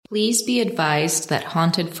Please be advised that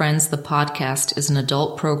Haunted Friends, the podcast, is an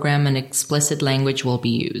adult program and explicit language will be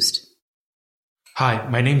used. Hi,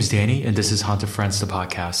 my name is Danny, and this is Haunted Friends, the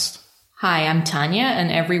podcast. Hi, I'm Tanya,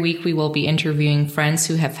 and every week we will be interviewing friends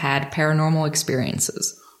who have had paranormal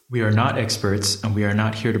experiences. We are not experts, and we are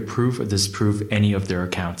not here to prove or disprove any of their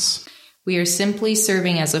accounts. We are simply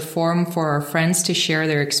serving as a forum for our friends to share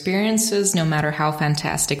their experiences, no matter how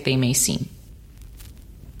fantastic they may seem.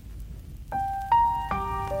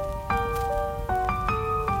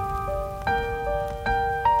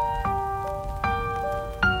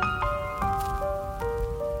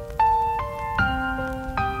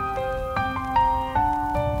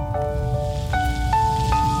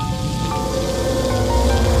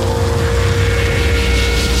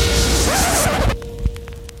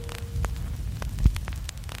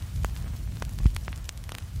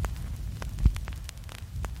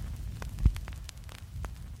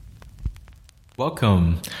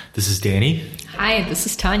 Welcome. This is Danny. Hi, this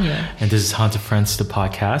is Tanya. And this is Haunted Friends, the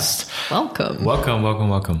podcast. Welcome.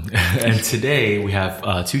 Welcome. And today we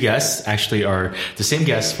have two guests, actually are the same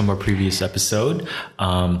guests from our previous episode.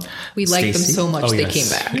 We like them so much they came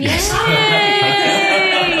back. Yes.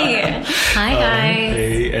 Yay! Hi, guys.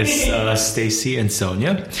 Hey, it's Staci and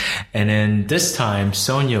Sonia. And then this time,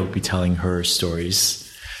 Sonia will be telling her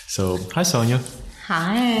stories. So, hi, Sonia.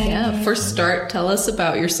 Hi. Yeah, first start, tell us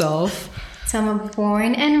about yourself. So I'm a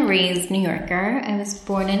born and raised New Yorker. I was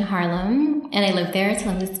born in Harlem, and I lived there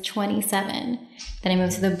until I was 27. Then I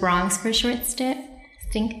moved to the Bronx for a short stint.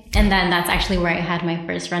 And then that's actually where I had my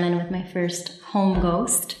first run-in with my first home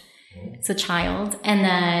ghost. It's a child. And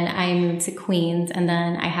then I moved to Queens, and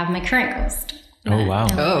then I have my current ghost. Oh, wow.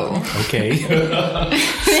 Oh. Okay. So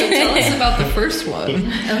tell us about the first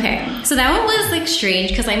one. Okay. So that one was like strange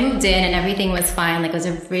because I moved in and everything was fine. Like it was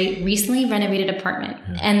a recently renovated apartment.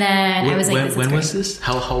 And then I was like, when was this?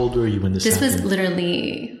 How old were you when this happened? This was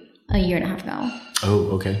literally a year and a half ago. Oh,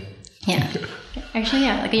 okay. Yeah. Actually,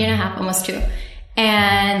 yeah, like a year and a half, almost 2.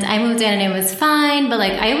 And I moved in and it was fine. But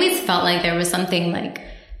like I always felt like there was something like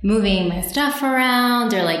moving my stuff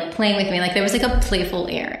around or like playing with me. Like there was like a playful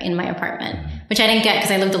air in my apartment, which I didn't get because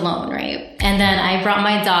I lived alone, right? And then I brought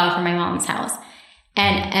my dog from my mom's house.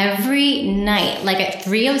 And every night, like at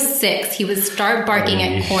 3:06, he would start barking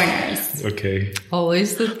at corners. Okay.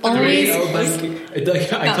 Always the Always. I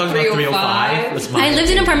talked about 305. I lived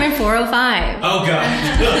in apartment 405. Oh, God.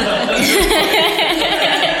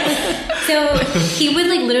 So he would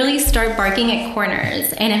like literally start barking at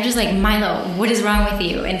corners. And I'm just like, Milo, what is wrong with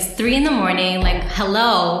you? And it's 3 a.m, like,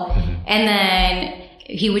 hello. And then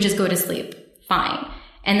he would just go to sleep. Fine.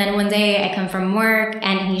 And then one day I come from work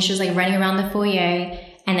and he's just like running around the foyer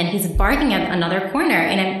and then he's barking at another corner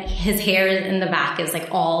and his hair in the back is like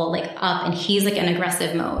all like up and he's like in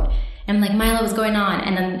aggressive mode. And I'm like, Milo, what's going on?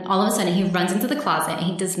 And then all of a sudden he runs into the closet and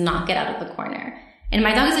he does not get out of the corner. And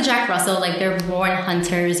my dog is a Jack Russell, like they're born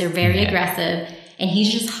hunters, they're very aggressive and he's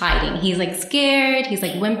just hiding. He's like scared, he's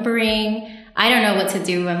like whimpering. I don't know what to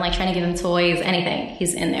do. I'm like trying to give him toys, anything.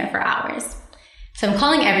 He's in there for hours. So I'm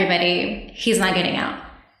calling everybody. He's not getting out.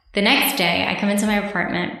 The next day, I come into my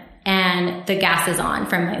apartment and the gas is on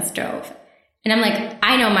from my stove. And I'm like,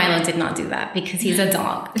 I know Milo did not do that because he's a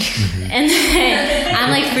dog. And then I'm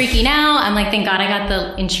like freaking out. I'm like, thank God I got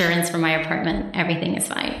the insurance for my apartment. Everything is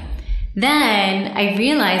fine. Then I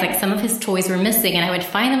realized like some of his toys were missing and I would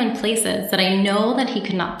find them in places that I know that he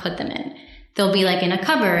could not put them in. They'll be like in a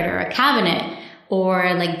cupboard or a cabinet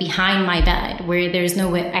or like behind my bed where there's no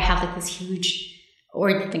way. I have like this huge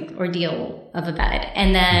ordeal of a bed.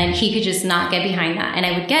 And then he could just not get behind that. And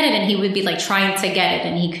I would get it and he would be like trying to get it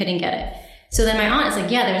and he couldn't get it. So then my aunt is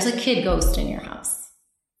like, yeah, there's a kid ghost in your house.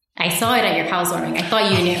 I saw it at your housewarming. I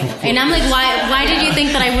thought you knew. And I'm like, why did you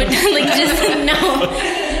think that I would like just know?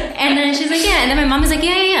 And then she's like, yeah. And then my mom was like,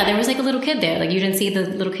 yeah. There was like a little kid there. Like you didn't see the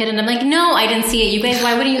little kid. And I'm like, no, I didn't see it. You guys,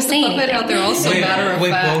 why wouldn't you say anything? Out there also matter of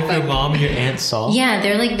fact. Both your mom and your aunt saw? Yeah,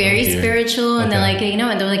 they're like very spiritual. And they're like, you know,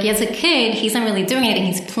 and they're like, yeah, it's a kid. He's not really doing anything.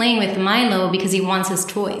 He's playing with Milo because he wants his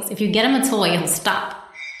toys. If you get him a toy, he'll stop.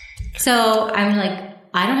 So I'm like,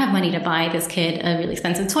 I don't have money to buy this kid a really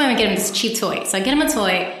expensive toy. I'm going to get him this cheap toy. So I get him a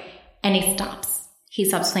toy and he stops. He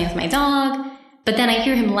stops playing with my dog. But then I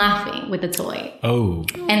hear him laughing with the toy. Oh.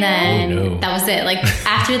 And then that was it. Like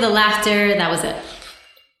after the laughter, that was it.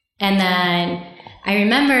 And then I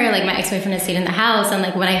remember like my ex-boyfriend had stayed in the house. And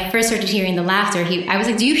like when I first started hearing the laughter, I was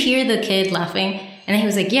like, do you hear the kid laughing? And then he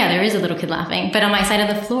was like, yeah, there is a little kid laughing. But on my side of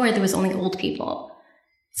the floor, there was only old people.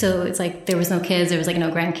 So it's like there was no kids. There was like no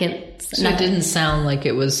grandkids. So it didn't sound like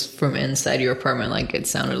it was from inside your apartment. Like it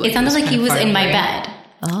sounded like he was in my bed.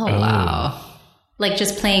 Oh, wow. Like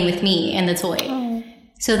just playing with me and the toy. Oh.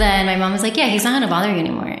 So then my mom was like, yeah, he's not going to bother you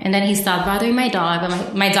anymore. And then he stopped bothering my dog.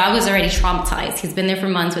 But my dog was already traumatized. He's been there for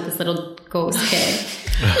months with this little ghost kid.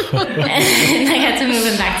 And I had to move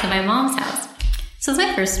him back to my mom's house. So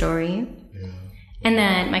that's my first story. Yeah. And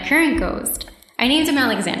then my current ghost, I named him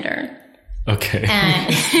Alexander. Okay.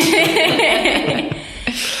 And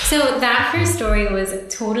so that first story was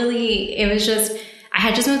totally, it was just, I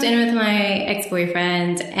had just moved in with my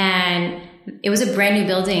ex-boyfriend, and it was a brand new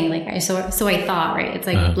building. Like so I thought, right? It's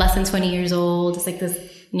like less than 20 years old. It's like this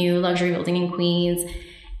new luxury building in Queens.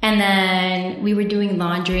 And then we were doing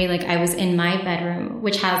laundry. Like I was in my bedroom,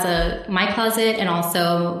 which has my closet and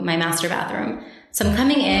also my master bathroom. So I'm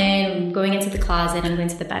coming in, going into the closet, I'm going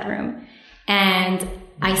to the bedroom, and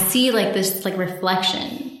I see like this like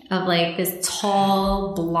reflection of like this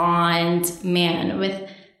tall blonde man with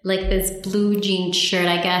like this blue jean shirt,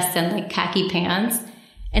 I guess, and like khaki pants.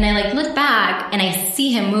 And I like look back and I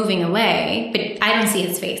see him moving away, but I don't see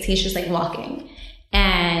his face. He's just like walking.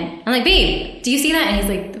 And I'm like, babe, do you see that? And he's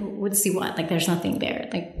like, what, see what? Like, there's nothing there.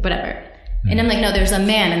 Like, whatever. And I'm like, no, there's a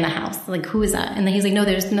man in the house. Like, who is that? And then he's like, no,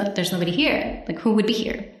 there's nobody here. Like, who would be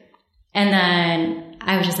here? And then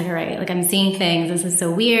I was just like, all right, like I'm seeing things. This is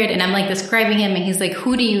so weird. And I'm like describing him, and he's like,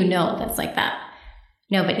 who do you know that's like that?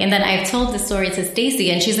 Nobody. And then I've told the story to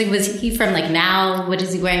Staci, and she's like, was he from like now? What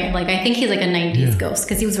is he wearing? Like, I think he's like a 90s ghost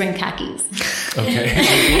because he was wearing khakis. Okay.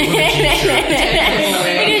 Like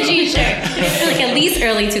a jean shirt. Like at least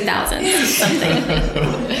early 2000s something.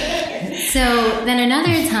 So then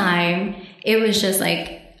another time, it was just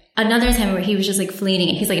like, another time where he was just like fleeting.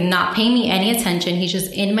 He's like not paying me any attention. He's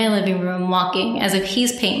just in my living room walking as if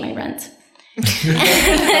he's paying my rent. And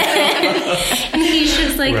he's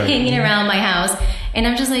just like hanging around my house. And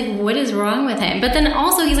I'm just like, what is wrong with him? But then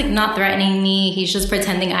also he's like not threatening me. He's just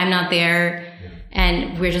pretending I'm not there.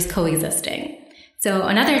 And we're just coexisting. So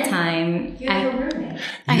another time, you have a roommate.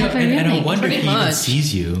 I have a roommate. And I wonder if he even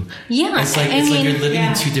sees you. Yeah, it's like you're living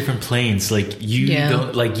in two different planes. Like you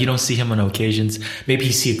don't see him on occasions. Maybe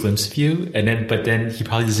you see a glimpse of you, but then he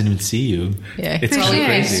probably doesn't even see you. Yeah, it's probably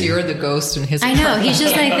crazy. You're the ghost in his. I know. He's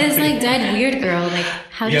just like this, like dead weird girl. Like,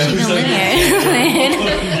 how did she even live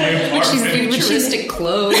here? With she's futuristic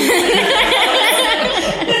clothes.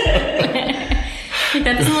 Like,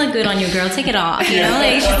 that doesn't look good on you, girl. Take it off. You know,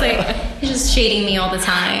 like she's like. He's just shading me all the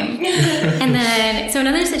time. And then, so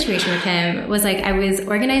another situation with him was like, I was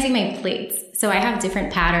organizing my plates. So I have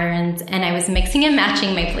different patterns, and I was mixing and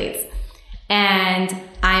matching my plates. And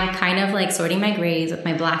I'm kind of like sorting my grays with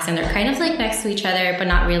my blacks, and they're kind of like next to each other, but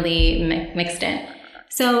not really mixed in.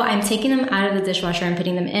 So I'm taking them out of the dishwasher and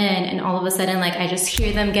putting them in, and all of a sudden, like, I just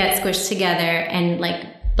hear them get squished together and like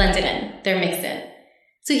blended in. They're mixed in.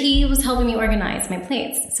 So he was helping me organize my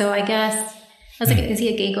plates. So I guess, I was like, is he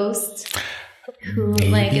a gay ghost who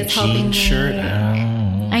like is helping me? Shirt.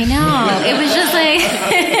 I know. It was just like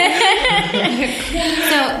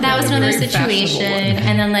so that was another situation.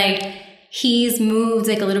 And then like he's moved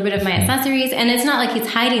like a little bit of my accessories, and it's not like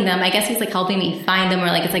he's hiding them. I guess he's like helping me find them, or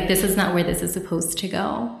like it's like this is not where this is supposed to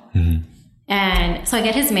go. Mm-hmm. And so I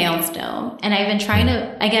get his mail still, and I've been trying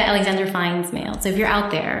to. I get Alexander Fine's mail. So if you're out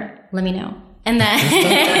there, let me know. And then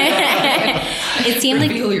it seemed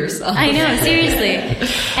like reveal yourself. I know, seriously.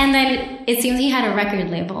 And then it seems he had a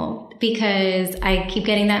record label, because I keep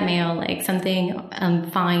getting that mail, like something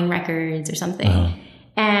Fine Records or something. Uh-huh.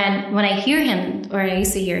 And when I hear him, or I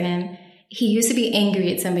used to hear him, he used to be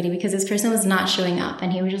angry at somebody because this person was not showing up,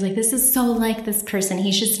 and he was just like, this is so like this person.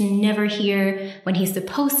 He's just never here when he's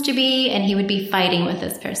supposed to be, and he would be fighting with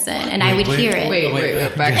this person, and I would hear it.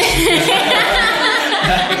 Wait, back.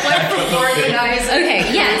 Like from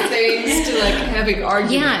organizing things to like having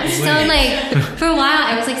arguments. Yeah, so like for a while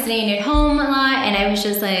I was like staying at home a lot, and I was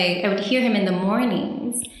just like, I would hear him in the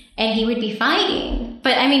mornings, and he would be fighting.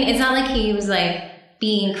 But I mean, it's not like he was like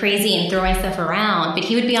being crazy and throwing stuff around, but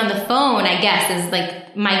he would be on the phone, I guess, is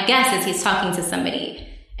like, my guess is he's talking to somebody.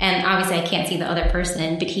 And obviously I can't see the other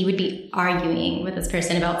person, but he would be arguing with this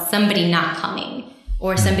person about somebody not coming,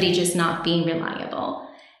 or somebody just not being reliable.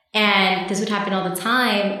 And this would happen all the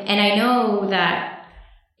time. And I know that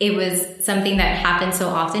it was something that happened so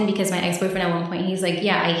often because my ex-boyfriend at one point, he's like,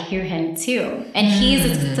 yeah, I hear him too. And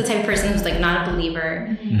he's the type of person who's like not a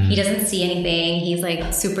believer. Mm-hmm. He doesn't see anything. He's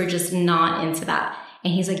like super just not into that.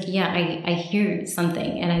 And he's like, yeah, I hear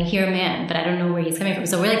something, and I hear a man, but I don't know where he's coming from.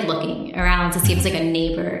 So we're like looking around to see if it's like a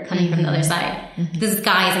neighbor coming from the other side. Mm-hmm. This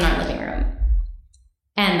guy is in our living room.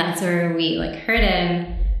 And that's where we like heard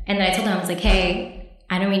him. And then I told him, I was like, hey,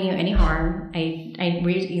 I don't mean you any harm.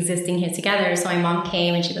 We're existing here together. So my mom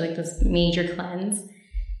came, and she did like this major cleanse,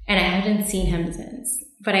 and I haven't seen him since.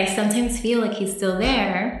 But I sometimes feel like he's still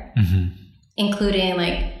there. Mm-hmm. including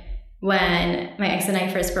like when my ex and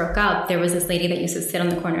I first broke up, there was this lady that used to sit on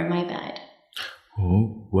the corner of my bed.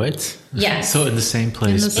 Oh, what? Yes. So in the same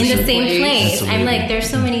place. In the same place. I'm like, there's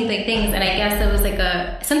so many like things, and I guess it was like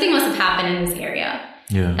something must have happened in this area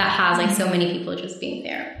that has like so many people just being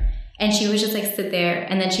there. And she would just like sit there,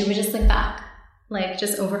 and then she would just look back, like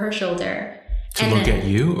just over her shoulder. To look at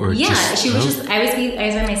you, or she was just. I was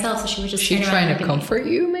by myself, so she was just. She trying to comfort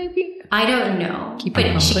you, maybe. I don't know,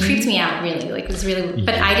 but she creeped me out really. Like it was really,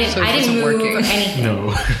 but I didn't move or anything.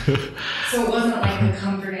 No. So it wasn't like a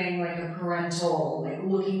comforting, like a parental, like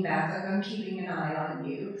looking back, like I'm keeping an eye on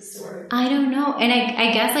you, sort of. I don't know, and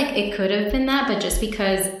I guess like it could have been that, but just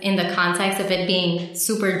because in the context of it being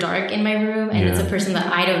super dark in my room, and it's a person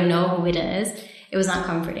that I don't know who it is, it was not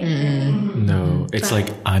comforting. Mm-hmm. No, it's like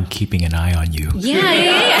I'm keeping an eye on you. Yeah.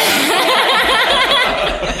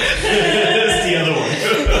 That's the other one.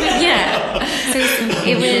 Yeah. So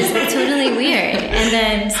it was totally weird. And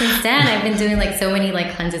then since then, I've been doing like so many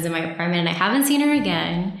like cleanses in my apartment, and I haven't seen her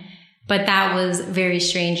again. But that was very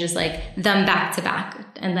strange, just like them back to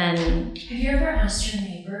back. And then... Have you ever asked your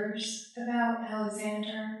neighbors about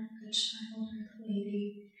Alexander, the child or the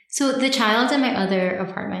lady? So the child in my other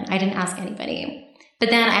apartment, I didn't ask anybody. But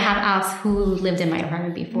then I have asked who lived in my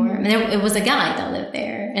apartment before. And it was a guy that lived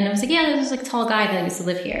there. And I was like, yeah, there was like a tall guy that used to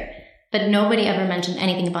live here. But nobody ever mentioned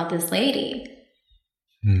anything about this lady.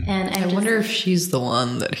 And I wonder if she's the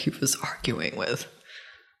one that he was arguing with.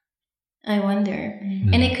 I wonder.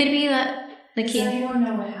 And it could be that... Does anyone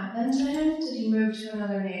know what happened to him? Did he move to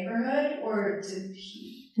another neighborhood? Or did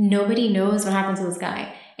he... Nobody knows what happened to this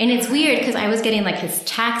guy. And it's weird because I was getting like his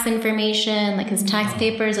tax information, like his tax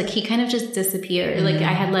papers. Like he kind of just disappeared. Like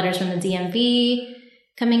I had letters from the DMV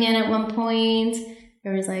coming in at one point.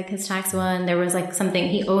 There was like his tax one. There was like something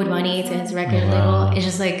he owed money to his record label. It's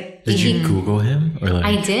just like... Did you Google him? Or like,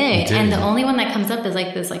 I did. And the only one that comes up is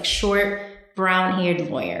like this like short brown-haired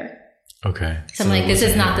lawyer. Okay. So I'm like, this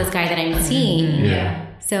is not this guy that I'm seeing.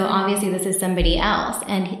 Yeah. So obviously this is somebody else.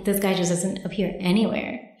 And this guy just doesn't appear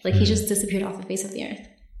anywhere. Like he just disappeared off the face of the earth.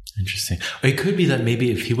 Interesting. Or it could be that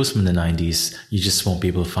maybe if he was from the 90s, you just won't be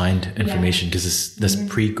able to find information because that's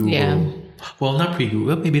pre-Google. Yeah. Well, not pre-Google.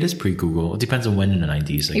 Well, maybe it is pre-Google. It depends on when in the 90s, I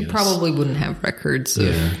guess. He probably wouldn't have records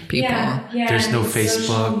of people. Yeah. There's no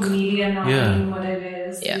Facebook. Social media not being what it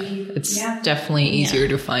is. Yeah. It's definitely easier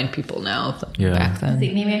to find people now than back then. I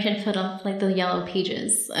think maybe I should put up like the yellow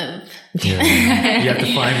pages of... Yeah. You have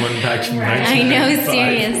to find one back from 1995. I know,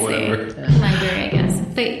 seriously. Library, I guess.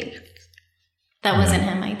 But that wasn't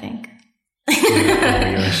him, I think. Oh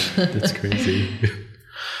my gosh. That's crazy.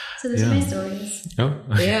 So those are my stories. Oh.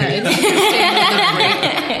 Yeah, it's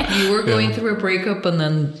interesting. You were going through a breakup and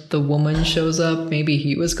then the woman shows up. Maybe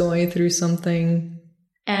he was going through something.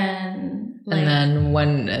 And then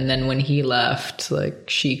when he left, like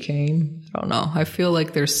she came. I don't know. I feel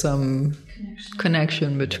like there's some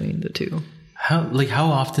connection between the two. How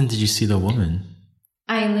often did you see the woman?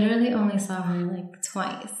 I literally only saw her like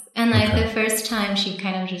twice. And like the first time she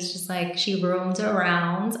kind of just like she roamed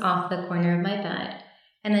around off the corner of my bed.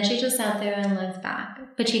 And then she just sat there and looked back.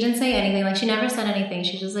 But she didn't say anything. Like, she never said anything.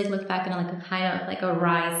 She just, like, looked back and, like, a kind of, like, a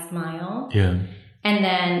wry smile. Yeah. And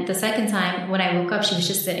then the second time, when I woke up, she was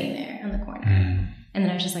just sitting there in the corner. And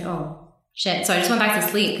then I was just like, oh, shit. So I just went back to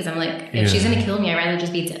sleep because I'm like, if she's going to kill me, I'd rather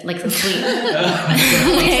just be, asleep.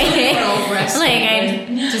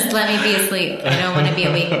 Just let me be asleep. I don't want to be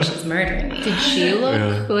awake when she's murdering me. Did she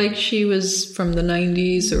look like she was from the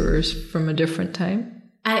 90s or from a different time?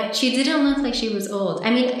 She didn't look like she was old.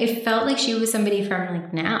 I mean, it felt like she was somebody from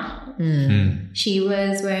like now. She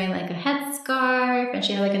was wearing like a headscarf and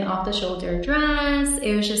she had like an off-the-shoulder dress.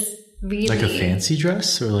 It was just really... Like a fancy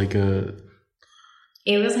dress or like a...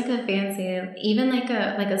 It was like a fancy, even like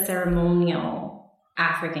a ceremonial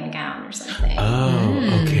African gown or something.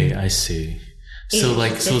 Oh, okay. I see.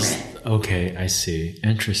 Okay, I see.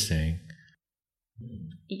 Interesting.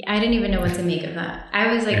 I didn't even know what to make of that.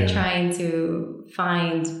 I was like trying to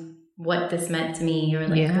find what this meant to me or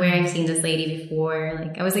like where I've seen this lady before.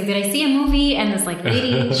 Like I was like, did I see a movie and this like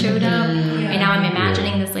lady showed up and now I'm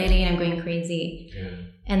imagining this lady and I'm going crazy. Yeah.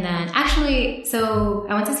 And then actually, so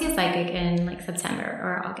I went to see a psychic in like September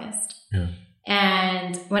or August. Yeah.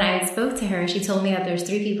 And when I spoke to her, she told me that there's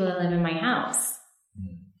 3 people that live in my house.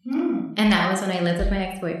 And that was when I lived with my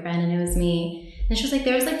ex-boyfriend and it was me. And she was like,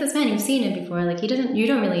 there's like this man, you've seen him before. Like you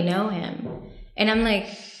don't really know him. And I'm like,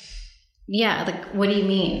 yeah, like, what do you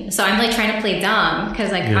mean? So I'm like trying to play dumb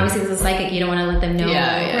because like obviously this is psychic. You don't want to let them know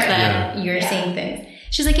that you're seeing things.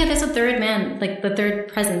 She's like, yeah, there's a third man, like the third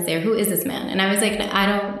presence there. Who is this man? And I was like, I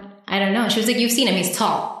don't know. She was like, you've seen him. He's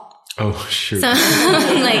tall. Oh, shoot. So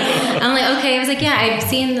I'm like, okay. I was like, yeah, I've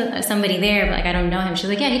seen somebody there, but like, I don't know him. She's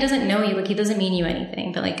like, yeah, he doesn't know you. Like, he doesn't mean you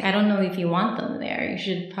anything. But like, I don't know if you want them there. You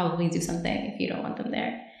should probably do something if you don't want them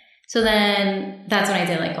there. So then that's when I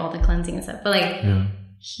did like all the cleansing and stuff. But like,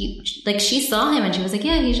 she saw him and she was like,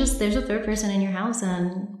 yeah, there's a third person in your house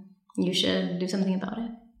and you should do something about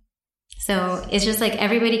it. So it's just like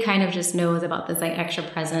everybody kind of just knows about this like extra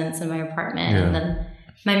presence in my apartment. And then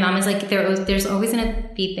my mom is like, there's always going to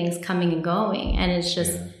be things coming and going. And it's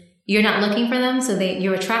just, you're not looking for them. So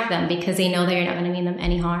you attract them because they know that you're not going to mean them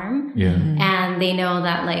any harm. Yeah. And they know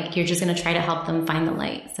that like, you're just going to try to help them find the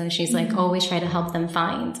light. So she's like, always try to help them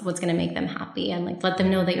find what's going to make them happy. And like, let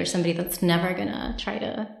them know that you're somebody that's never going to try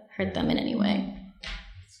to hurt them in any way.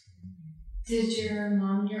 Did your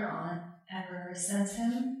mom, your aunt ever sense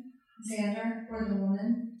him, Xander, or the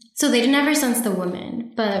woman? So they never sensed the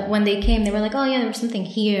woman, but when they came, they were like, oh yeah, there was something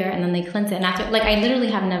here. And then they cleansed it. And after, like, I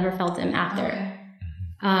literally have never felt him after. Okay.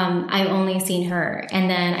 I've only seen her. And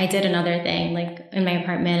then I did another thing, like in my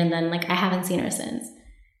apartment. And then like, I haven't seen her since.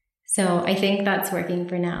 So I think that's working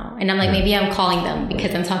for now. And I'm like, maybe I'm calling them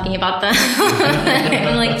because I'm talking about them.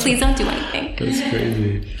 I'm like, please don't do anything. That's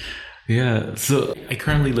crazy. Yeah. So I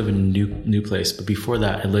currently live in a new place. But before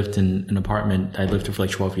that, I lived in an apartment. I lived there for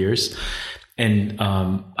like 12 years. And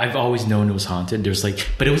I've always known it was haunted. There's like,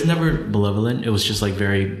 but it was never malevolent. It was just like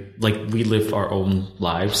very, like we lived our own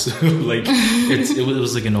lives. Like it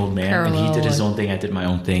was like an old man. Parallel. And he did his own thing. I did my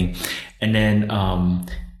own thing. And then,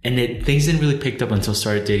 things didn't really pick up until I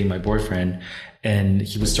started dating my boyfriend. And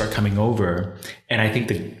he would start coming over. And I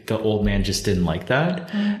think the old man just didn't like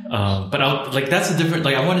that. But that's a different,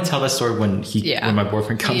 like I want to tell that story when my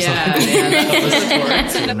boyfriend comes over.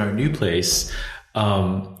 So in our new place,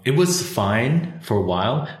 it was fine for a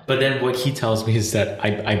while, but then what he tells me is that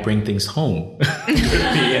I bring things home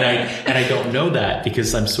and I don't know that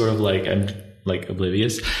because I'm sort of like, I'm like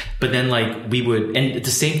oblivious. But then like we would, and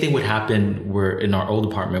the same thing would happen where in our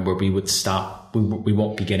old apartment where we would stop, we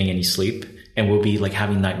won't be getting any sleep. And we'll be like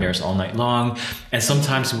having nightmares all night long. And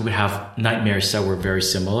sometimes we would have nightmares that were very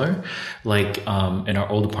similar. Like, in our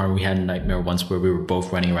old apartment, we had a nightmare once where we were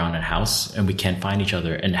both running around a house and we can't find each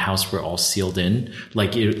other. And the house were all sealed in,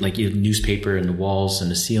 like newspaper in the walls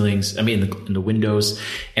and the ceilings. I mean, in the windows,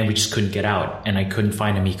 and we just couldn't get out. And I couldn't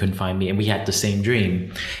find him. He couldn't find me. And we had the same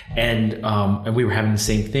dream. And we were having the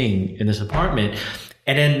same thing in this apartment.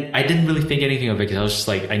 And then I didn't really think anything of it because I was just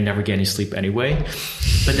like, I never get any sleep anyway.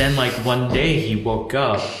 But then like one day he woke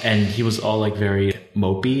up and he was all like very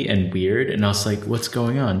mopey and weird. And I was like, what's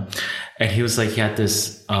going on? And he was like, he had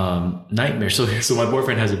this nightmare. So my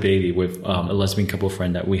boyfriend has a baby with a lesbian couple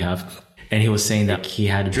friend that we have. And he was saying that he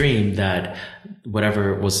had a dream that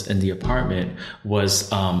whatever was in the apartment was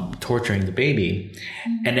torturing the baby.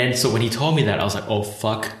 And then so when he told me that, I was like, oh,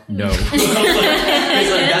 fuck, no.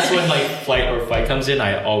 That's when like flight or fight comes in.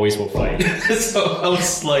 I always will fight. So I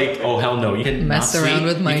was like, oh, hell no. You can mess around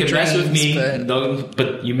with my dreams. You can mess with me,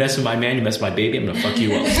 but you mess with my man, you mess with my baby, I'm going to fuck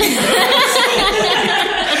you up.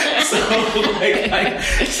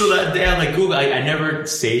 So that day I'm like, Google, I never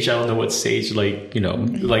sage. I don't know what sage, like, you know,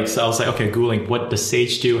 like, so I was like, okay, Googling what does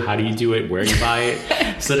sage do? How do you do it? Where do you buy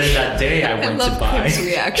it? So then that day I went to buy. Quick's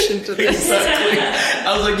reaction to this. Exactly.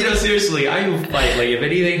 I was like, you know, seriously, I will fight. Like, if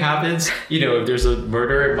anything happens, you know, if there's a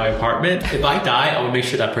murder in my apartment, if I die, I will make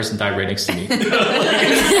sure that person died right next to me. You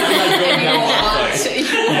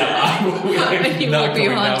will be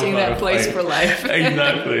haunting that place for life.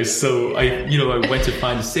 Exactly. So I went to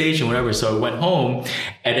find the sage and whatever. So I went home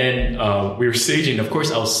and then we were saging. Of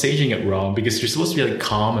course, I was saging it wrong because you're supposed to be like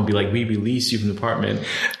calm and be like, we release you from the apartment.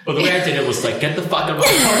 But the way I did it was like, get the fuck out of my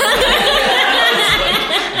apartment.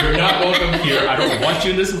 You're not welcome here. I don't want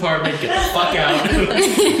you in this apartment. Get the fuck out.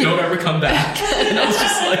 Don't ever come back. And I was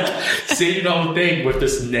just like saying the whole thing with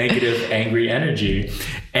this negative, angry energy.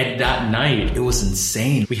 And that night, it was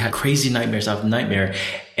insane. We had crazy nightmares after nightmare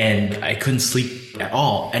and I couldn't sleep at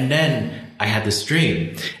all. And then I had this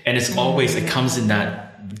dream and it comes in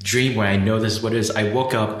that dream where I know this is what it is. I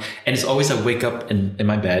woke up and it's always I wake up in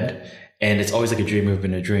my bed. And it's always like a dream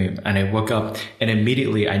within a dream. And I woke up and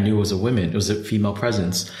immediately I knew it was a woman. It was a female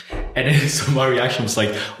presence. And then, so my reaction was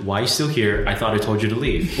like, why are you still here? I thought I told you to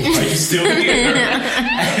leave. Why are you still here?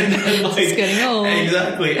 And then like, it's getting old.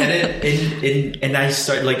 Exactly. And then, and I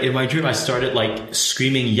started like in my dream, I started like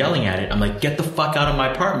screaming, yelling at it. I'm like, get the fuck out of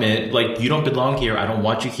my apartment. Like, you don't belong here. I don't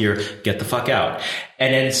want you here. Get the fuck out.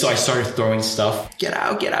 And then, so I started throwing stuff. Get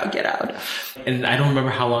out, get out, get out. And I don't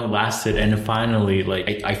remember how long it lasted. And then finally,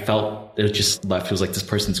 like, I felt it just left. It was like, this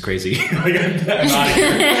person's crazy. Like, I'm out of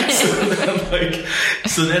here.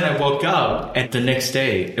 So then I woke up and the next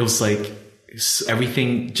day it was like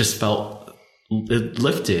everything just felt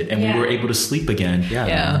lifted, and we were able to sleep again.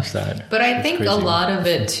 Yeah. That. But I think a lot of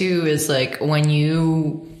it too is like when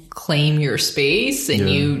you claim your space and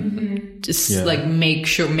you just like make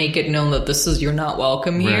it known that you're not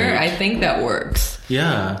welcome here. I think that works.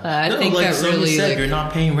 Yeah. I think like that Sonia really said, like, you're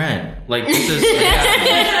not paying rent. Like this is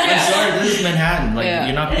Manhattan. I'm sorry, this is Manhattan. Like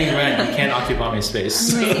you're not paying rent. You can't occupy my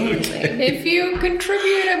space. If you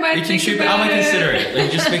contribute, I might think about I might it. consider it.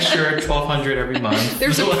 Like just make sure $1,200 every month.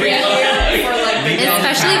 There's a premium for like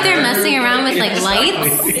especially if they're messing around with like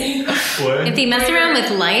lights. What? If they mess around with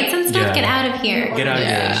lights and stuff, get out of here. Get out of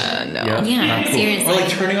here. No. Yeah, not cool. seriously. Or like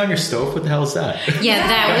turning on your stove. What the hell is that? Yeah,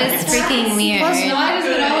 that was freaking weird. Plus, why does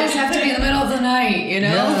it always have to be in the middle of the night, you know?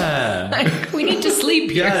 Yeah. Like, we need to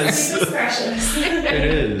sleep here. Yes. It's precious. It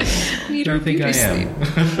is. Need I our don't think I beauty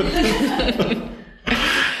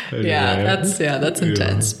am. That's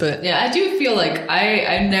intense. But yeah, I do feel like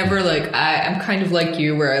I never like I'm kind of like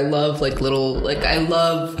you where I love like little like I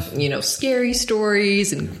love, you know, scary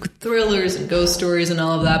stories and thrillers and ghost stories and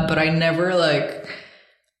all of that, but I never like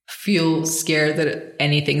feel scared that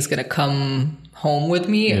anything's gonna come home with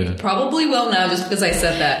me. Yeah. Probably will now just because I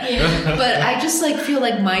said that. But I just like feel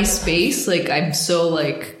like my space, like I'm so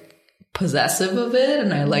like possessive of it,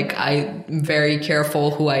 and I'm very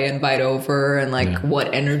careful who I invite over and like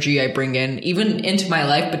what energy I bring in, even into my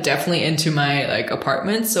life, but definitely into my like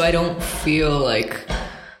apartment, so I don't feel like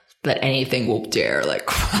that anything will dare like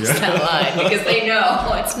cross that line, because they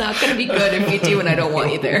know it's not going to be good if you do and I don't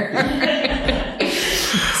want you there.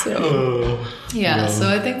 So so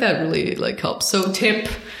I think that really like helps. So tip,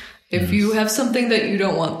 if you have something that you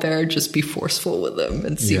don't want there, just be forceful with them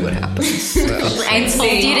and see what happens. So. I told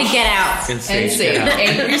you to get out. And sage.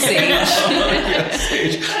 And your sage.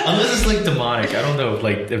 Sage. Unless it's like demonic. I don't know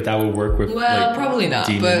if that would work with like, probably not.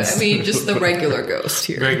 demons. But I mean, just the regular ghost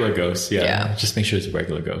here. Regular ghost, yeah. Just make sure it's a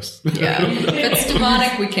regular ghost. Yeah. If it's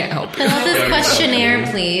demonic, we can't help Fill you. out this questionnaire,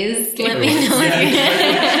 please. Let me know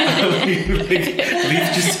if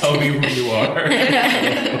Leave, just tell me who you are.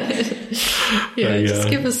 Just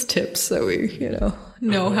give us tips so we,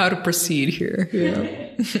 know how to proceed here.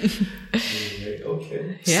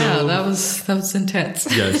 Okay. Yeah, So- that was intense.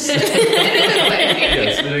 Yes.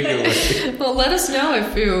 Yes, in a good way. Well, let us know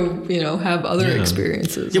if you have other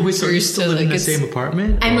experiences. Yeah, wait, so Or you're still living in the same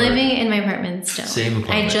apartment? I'm or- living in my apartment still. Same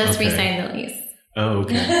apartment, I just okay. re-signed the lease. Oh,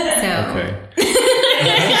 okay.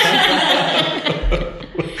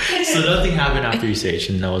 So So nothing happened after you saged,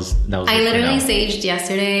 and that was I it for literally now. saged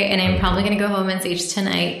yesterday, and I'm probably going to go home and sage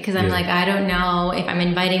tonight because I'm like, I don't know if I'm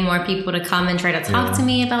inviting more people to come and try to talk to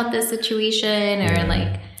me about this situation or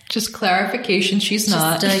like... Just clarification, she's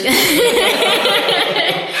not. I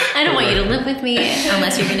don't want you to live with me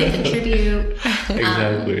unless you're going to contribute.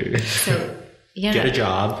 Exactly. So, yeah. Get a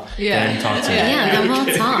job. Yeah. And talk to me. Yeah, then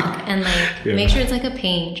we'll talk and like make sure it's like a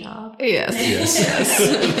paying job. Yes.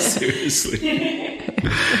 Seriously.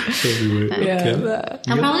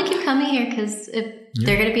 I'll probably keep coming here because if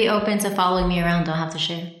they're going to be open to following me around, I'll have to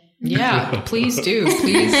share. Yeah, please do.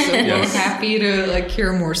 Please. So Yes. We're happy to like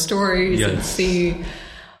hear more stories and Yes. see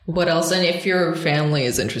what else. And if your family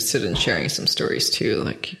is interested in sharing some stories too,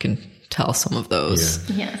 like you can tell some of those.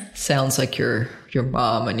 Yeah. Sounds like your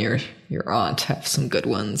mom and your aunt have some good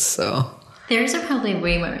ones. So Theirs are probably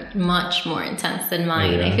much more intense than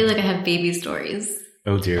mine. yeah. I feel like I have baby stories.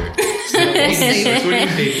 Oh dear. So, what do you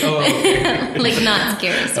think? Oh, okay. Like not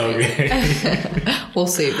scary stories. Okay. we'll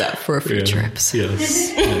save that for a future episode.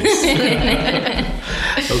 Yes. Nice.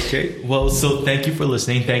 Okay. Well, so thank you for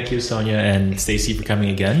listening. Thank you, Sonia and Staci, for coming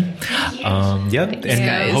again. And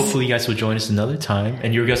guys. hopefully you guys will join us another time.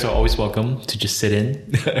 And you guys are always welcome to just sit in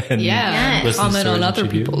and Yes. listen to Comment on stories other and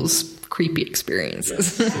tribute. people's creepy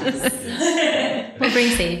experiences. We'll bring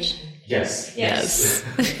Sage. Yes. Yes.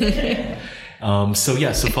 So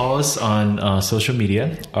follow us on social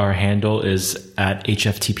media. Our handle is at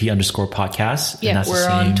HFTP_podcast. And Yeah, that's the we're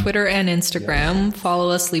on same. Twitter and Instagram.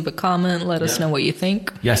 Follow us, leave a comment, let us know what you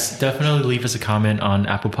think. Yes, definitely leave us a comment on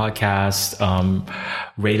Apple Podcasts.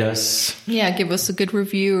 Rate us. Yeah, give us a good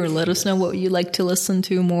review or let us know what you like to listen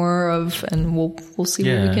to more of, and we'll see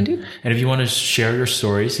what we can do. And if you want to share your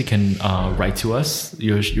stories, you can write to us,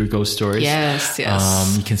 your ghost stories. Yes.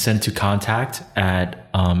 You can send to contact at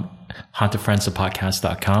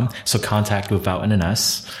hauntedfriendsthepodcast.com. So contact without an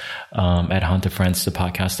S at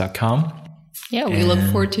hauntedfriendsthepodcast.com. Yeah, we look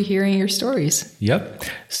forward to hearing your stories. Yep.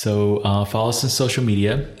 So follow us on social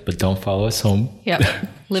media, but don't follow us home. Yep.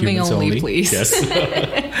 Living Humans only, please. Yes.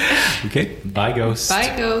 Okay. Bye, ghosts.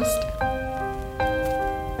 Bye, Ghost.